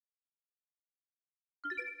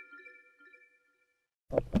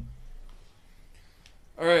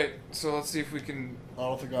Alright, so let's see if we can... I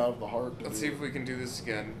don't think I have the heart to Let's do see it. if we can do this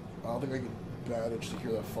again. I don't think I can manage to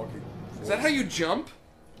hear that fucking voice. Is that how you jump?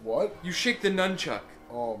 What? You shake the nunchuck.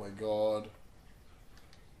 Oh my god.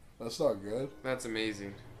 That's not good. That's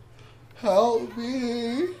amazing. Help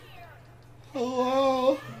me!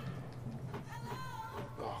 Hello!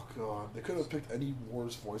 Oh god, they could have picked any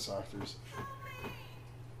worse voice actors.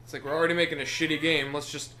 It's like, we're already making a shitty game,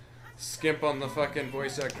 let's just skimp on the fucking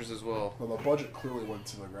voice actors as well. Well, the budget clearly went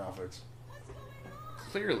to the graphics.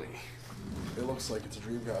 Clearly. It looks like it's a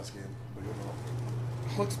Dreamcast game, but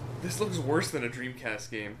you know. This looks worse than a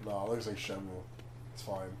Dreamcast game. No, it looks like Shenmue. It's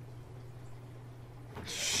fine.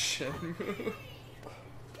 Shenmue.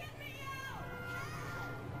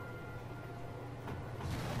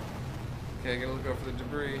 Okay, I gotta look out for the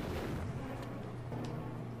debris.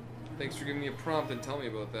 Thanks for giving me a prompt and telling me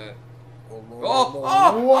about that. Oh, no, Oh! no.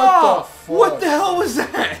 Oh! What Oh! the fuck? What the hell was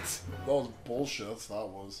that? That was bullshit, that's what that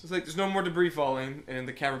was. It's like there's no more debris falling, and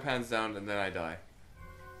the camera pans down, and then I die.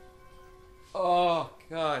 Oh,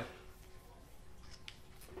 God.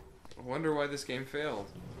 I wonder why this game failed.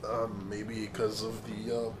 Maybe because of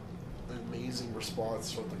the amazing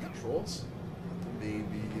response from the controls. Maybe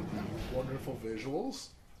the wonderful visuals.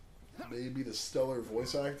 Maybe the stellar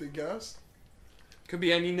voice acting cast. Could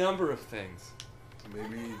be any number of things.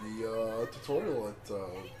 Maybe the tutorial that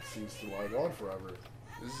seems to lag on forever.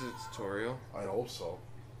 This is a tutorial. I hope so.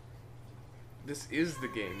 This is the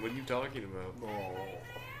game. What are you talking about? No,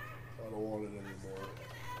 I don't want it anymore.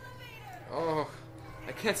 Oh,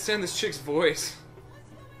 I can't stand this chick's voice.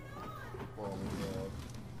 Oh my god.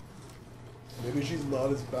 Maybe she's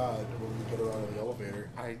not as bad when we get her out of the elevator.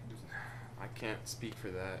 I can't speak for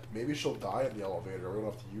that. Maybe she'll die in the elevator. We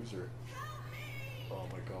don't have to use her. Oh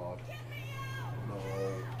my god. No.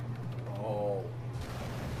 No.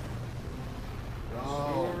 Come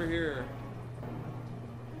No. over here.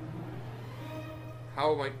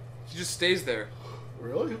 How am I? She just stays there.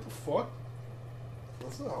 Really? What the fuck?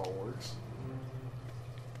 That's not how it works.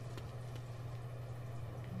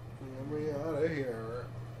 Get me out of here.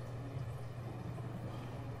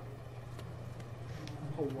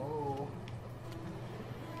 Hello.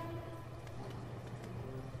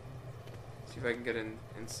 See if I can get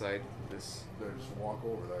inside this. There, just walk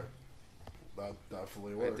over there. That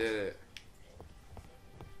definitely works. I did it.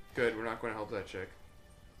 Good. We're not going to help that chick.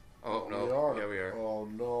 Oh no. We are. Yeah, we are. Oh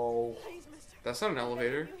no. Please, mister. That's not an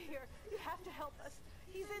elevator. You here. You have to help us.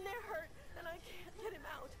 He's in there hurt, and I can't get him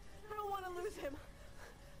out. I don't want to lose him.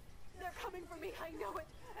 They're coming for me. I know it,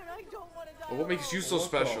 and I don't want to die. Well, what makes you alone. so What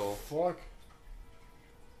special? the fuck?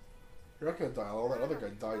 You're not gonna die alone. That other guy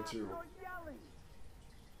died too. You're yelling.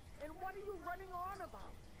 And what are you running on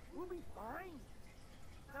about? We'll be fine.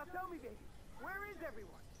 Now tell me, baby, where is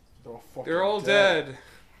everyone? They're all fucking They're all dead.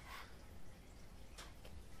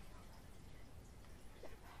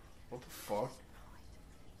 What the fuck?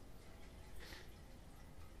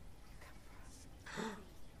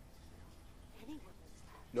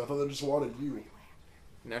 No, I thought they just wanted you.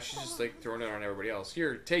 Now she's just like throwing it on everybody else.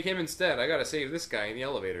 Here, take him instead. I gotta save this guy in the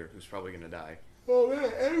elevator who's probably gonna die. Oh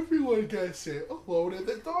man, everyone gets it alone in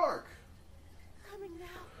the dark. Coming now.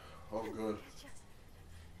 Oh good.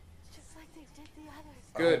 Just like they did the others.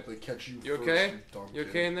 I Good. hope they catch you You first, okay? you dumb You kid.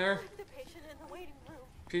 okay in there? Like the patient in the waiting room.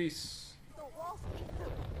 Peace. The walls keep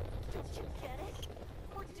them. Don't you get it?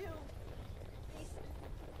 We're doomed.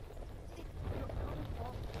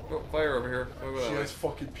 Oh, fire over here. Over She that way. has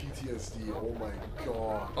fucking PTSD. Oh my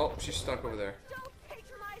god. Oh, she's stuck over there. Don't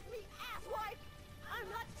patronize me, asswipe! I'm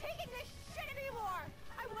not taking this shit anymore!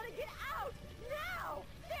 I want to get out! Now!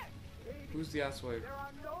 There! Who's the asswipe? There are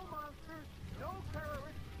no monsters, no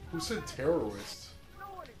terrorists, Who said terrorist? no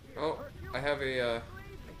one is here Oh, to hurt you. I have a, Believe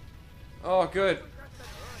me. Oh, good. Just the bird.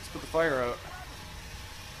 Let's put the fire out.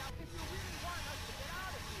 Now, if you really want us to get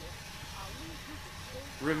out of here, I'll need you to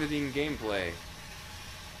stay. Riveting gameplay.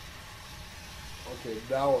 Okay,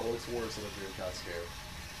 now it looks worse than a Dreamcast game.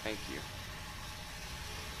 Thank you.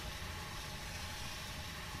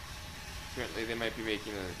 Apparently they might be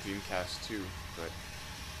making a Dreamcast too, but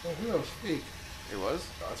Oh, who knows? Fake. it was?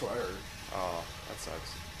 That's what I heard. Oh, that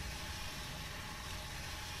sucks.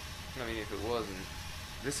 I mean, if it wasn't...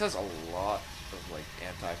 This has a lot of, like,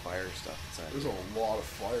 anti-fire stuff inside. There's a lot of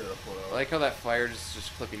fire to put out. I like how that fire is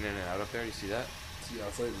just clipping in and out up there. You see that? Yeah,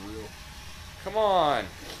 it's like real. Come on!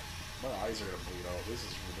 My eyes are gonna bleed out. This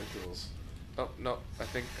is ridiculous. Oh, no. I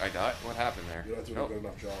think I died. What happened there? You're not doing Nope. a good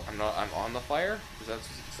enough job. I'm on the fire? Is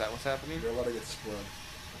that what's happening? You're letting it spread.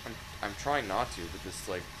 I'm trying not to, but this,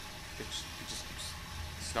 like, it just keeps...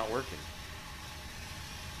 It's not working.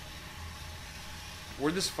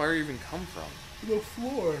 Where'd this fire even come from? The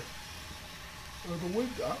floor. Or the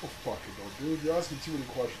window. I don't fucking know, dude. You're asking too many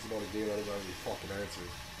questions about a game I don't have any fucking answers.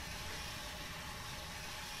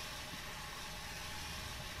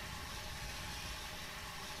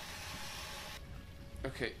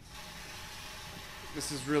 Okay.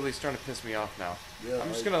 This is really starting to piss me off now. Yeah, I'm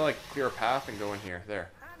just gonna like clear a path and go in here. There.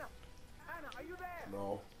 Anna! Anna, are you there?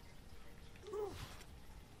 No.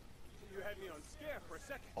 You had me on scare for a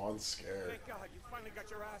second. On scare. Thank God you finally got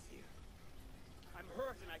your ass here. I'm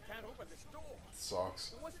hurt and I can't open this door.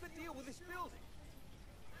 Sucks. What's the deal with this building?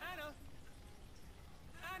 Anna!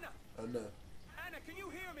 Anna! Anna. Anna, can you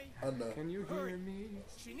hear me? Anna. Can you hear me?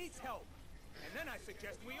 She needs help. And then I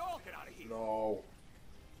suggest we all get out of here. No.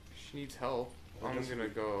 She needs help. I'm gonna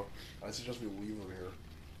go. I suggest we leave her here.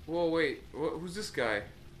 Whoa, wait. Who's this guy?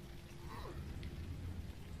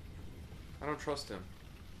 I don't trust him.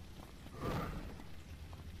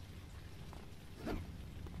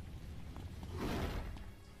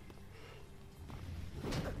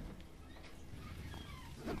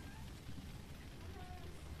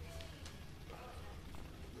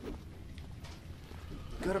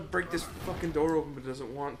 Gotta break this fucking door open, but it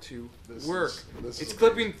doesn't want to work. This It's is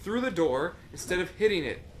clipping amazing. through the door instead of hitting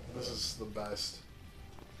it. This is the best.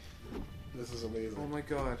 This is amazing. Oh my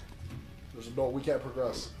god. There's no, we can't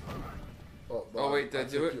progress. Oh, no, Oh wait, did I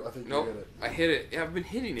do it? I think Nope. you hit it. I hit it. Yeah, I've been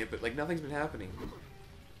hitting it, but like nothing's been happening.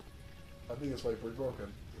 I think it's like pretty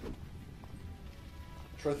broken.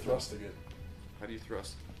 Try thrusting it. How do you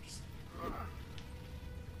thrust?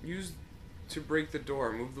 Use to break the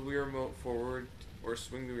door. Move the Wii remote forward or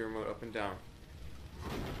swing the Wii remote up and down.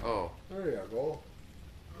 Oh. There you go.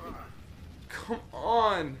 Come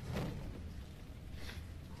on!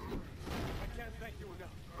 I can't thank you enough.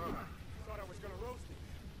 Thought I was gonna roast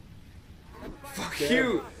it. Fuck Damn.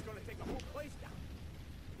 you! It's gonna take the whole place down.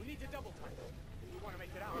 We need to double time if we want to make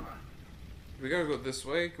it out. We gotta go this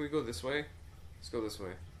way. Can we go this way? Let's go this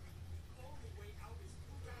way.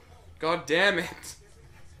 God damn it!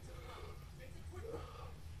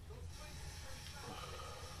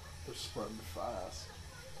 They're sprinting fast.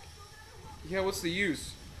 Yeah, what's the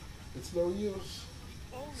use? It's no use.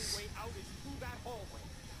 Only way out is through that hallway.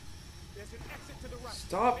 There's an exit to the right.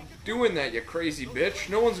 Stop doing that, you crazy bitch.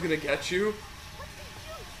 No one's gonna get you.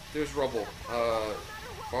 There's rubble.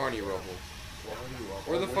 Barney rubble. Barney Rubble.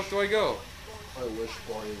 Where the fuck do I go? I wish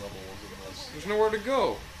Barney Rubble was in this. There's nowhere to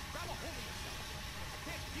go.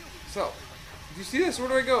 So, do you see this? Where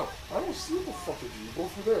do I go? I don't see what the fuck did you go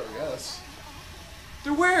for there, I guess.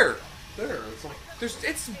 To where? There, it's like,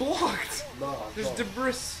 It's blocked. nah, There's jump.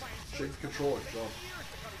 debris. Shake the controller, jump.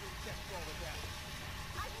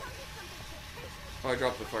 Oh, I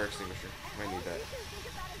dropped the fire extinguisher. Might need that.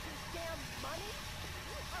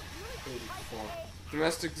 Holy fuck.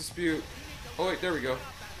 Domestic dispute. Oh wait, there we go.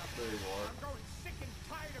 There you are. I'm growing sick and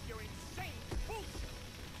tired of your insane bullshit.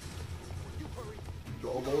 You hurry.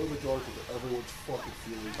 Go alone in the dark with everyone's fucking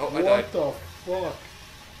feelings. Oh, I what died. the fuck?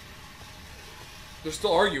 They're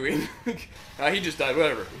still arguing. He just died.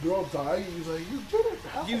 Whatever. They're all dying, and he's like, you didn't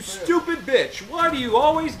help You him. stupid bitch! Why do you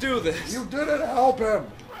always do this? You didn't help him!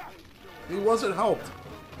 He wasn't helped.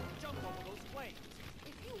 Jump over those flames.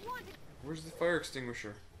 Where's the fire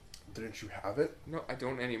extinguisher? Didn't you have it? No, I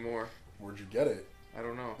don't anymore. Where'd you get it? I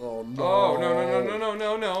don't know. Oh no.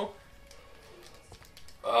 Oh no.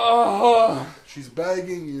 Oh! She's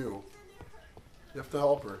begging you. You have to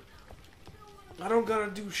help her. I don't gotta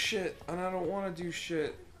do shit, and I don't want to do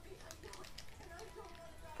shit.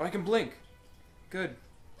 I can blink. Good.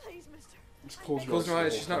 Please, mister. Just close your Close my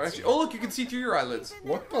eyes. the She's whole not cutscene. actually. Oh look, you can see through your eyelids.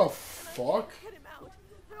 What the fuck? Get him out.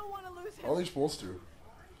 I don't want to lose him. How are they supposed to?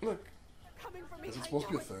 Look, Coming for me. Is it I supposed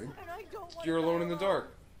to be know a thing? And I don't want you're to alone in the go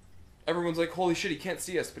dark. Everyone's like, holy shit, he can't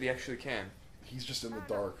see us, but he actually can. He's just in the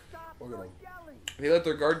dark. Look at him. They let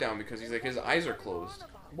their guard down because he's like his eyes are closed.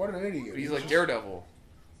 What an idiot. But he's like just- Daredevil.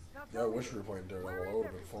 Yeah, I wish we were playing Daredevil. That would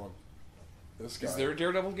have been fun. This guy. Is there a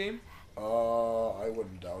Daredevil game? I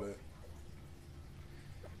wouldn't doubt it.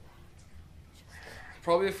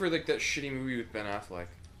 Probably for like that shitty movie with Ben Affleck.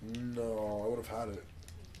 No, I would have had it.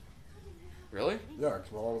 Really? Yeah,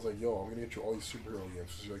 because my mom was like, yo, I'm gonna get you all these superhero games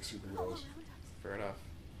because you like superheroes. Fair enough.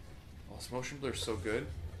 Oh, this motion blur's so good.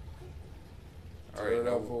 Alright, now,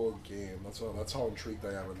 Daredevil game. That's how intrigued I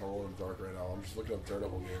am in Alone in the Dark right now. I'm just looking up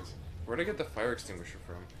Daredevil games. where'd I get the fire extinguisher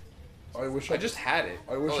from? I wish I just had it.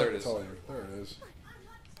 I wish oh, I there it could is. tell you. There it is.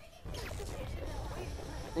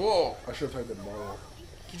 Whoa! I should have typed in Marvel.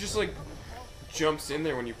 He just like jumps in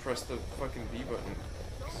there when you press the fucking B button.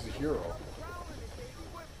 He's a hero.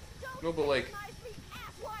 No, but like,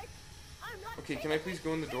 okay, can I please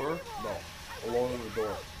go in the door? No. Alone in the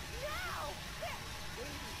door.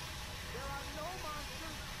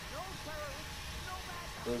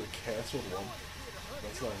 Or the canceled one.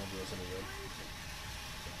 That's not gonna do us any good.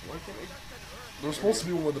 Why can't There was supposed to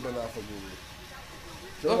be one with the Ben Affleck movie.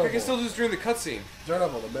 I... Look, I can still do this during the cutscene.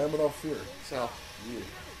 Daredevil, the man without fear. So. Yeah.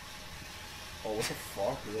 Oh, what the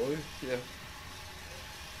fuck, really? Yeah.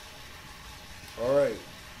 Alright.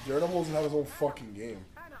 Daredevil doesn't have his own fucking game.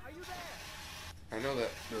 Anna, are you there? I know that.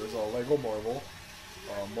 There's Lego Marvel,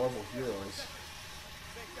 Marvel Heroes,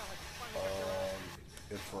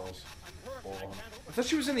 It Froze. Hold on. I thought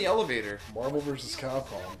she was in the elevator. Marvel vs.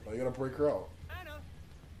 Capcom. Now you gotta break her out. Anna,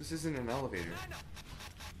 This isn't an elevator.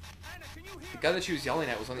 Anna, can you The hear? guy that she was yelling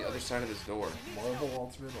at was on the other side of this door. Marvel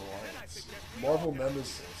Ultimate Alliance. Marvel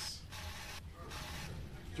Nemesis.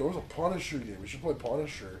 There was a Punisher game. We should play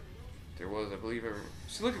Punisher. There was, I believe.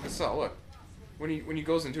 See, look at this cell. Look. When he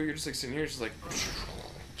goes into it, you're just like sitting here, just like.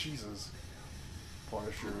 Jesus.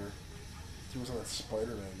 Punisher. He was on that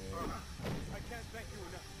Spider-Man game. I can't thank you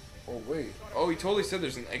enough. Oh, wait. Oh, he totally said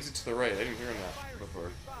there's an exit to the right. I didn't hear him that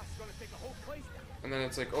before. Boss gonna take the whole place down. And then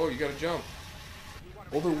it's like, oh, you gotta jump.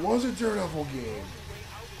 Oh, there was a Daredevil game.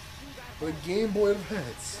 For the Game Boy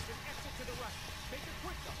Advance.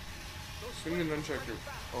 Swing the nunchuck.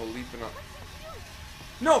 Oh, leaping up.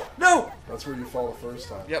 No! No! That's where you fell the first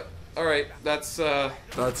time. Yep. Alright, that's That's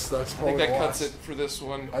I probably think that the cuts last. it for this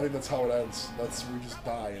one. I think that's how it ends. That's where you just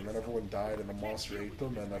die, and then everyone died, and the monster ate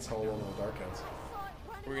them, and that's how Alone in the Dark ends.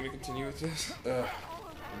 We're gonna continue with this? Maybe.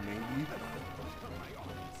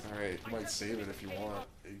 Alright. You might save it if you want.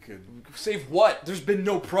 You could. Save what? There's been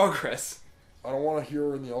no progress. I don't want to hear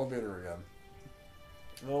her in the elevator again.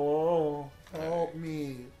 Oh, help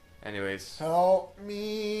me. Anyways. Help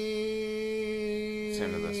me. It's the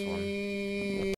end of this one.